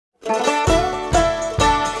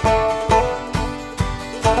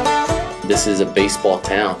this is a baseball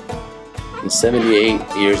town. And 78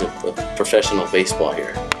 years of professional baseball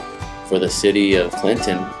here. For the city of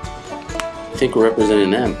Clinton, I think we're representing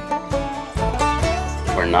them.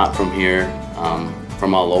 We're not from here,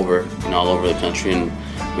 from all over the country, and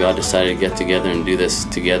we all decided to get together and do this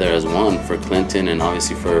together as one for Clinton and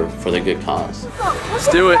obviously for the good cause. Let's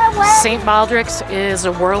do it. St. Baldrick's is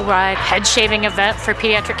a worldwide head shaving event for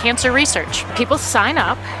pediatric cancer research. People sign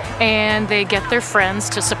up and they get their friends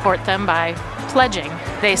to support them by pledging.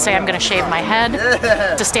 They say, I'm going to shave my head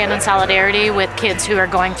to stand in solidarity with kids who are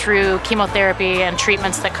going through chemotherapy and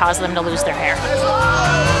treatments that cause them to lose their hair.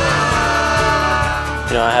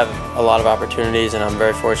 You know, I have a lot of opportunities and I'm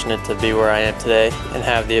very fortunate to be where I am today and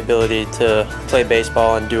have the ability to play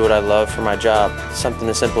baseball and do what I love for my job. Something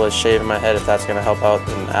as simple as shaving my head, if that's going to help out,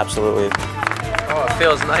 then absolutely. Oh, it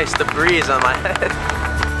feels nice, the breeze on my head.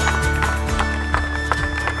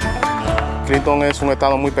 Clinton es un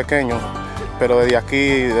estado muy pequeño, pero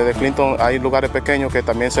desde Clinton hay lugares pequeños que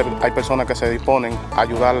también hay personas que se disponen a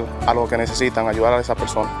ayudar a los que necesitan, ayudar a esas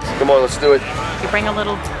personas. Come on, let's do it. You bring a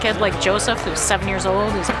little kid like Joseph, who's 7 years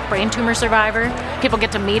old, who's a brain tumor survivor. People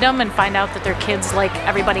get to meet him and find out that they're kids like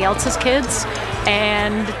everybody else's kids,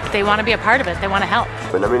 and they want to be a part of it. They want to help.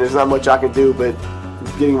 But I mean, there's not much I can do, but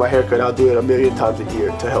getting my hair cut, I'll do it a million times a year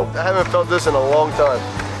to help. I haven't felt this in a long time.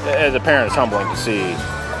 As a parent, it's humbling to see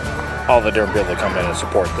all the different people that come in and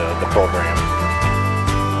support the program.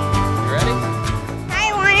 You ready?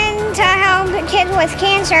 I wanted to help kids with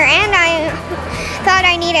cancer, and I thought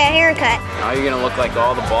I needed a haircut. Now you're gonna look like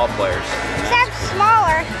all the ball players. Except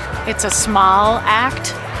smaller. It's a small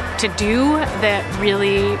act to do that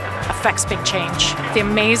really affects big change. The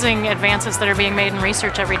amazing advances that are being made in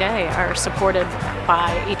research every day are supported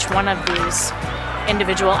by each one of these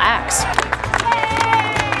individual acts.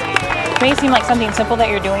 It may seem like something simple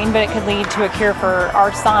that you're doing, but it could lead to a cure for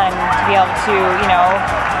our son to be able to,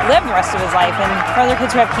 live the rest of his life, and for other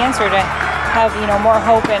kids who have cancer to have, more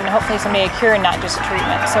hope and hopefully someday a cure and not just a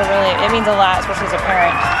treatment. So really, it means a lot, especially as a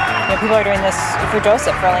parent. People are doing this for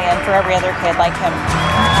Joseph, really, and for every other kid like him.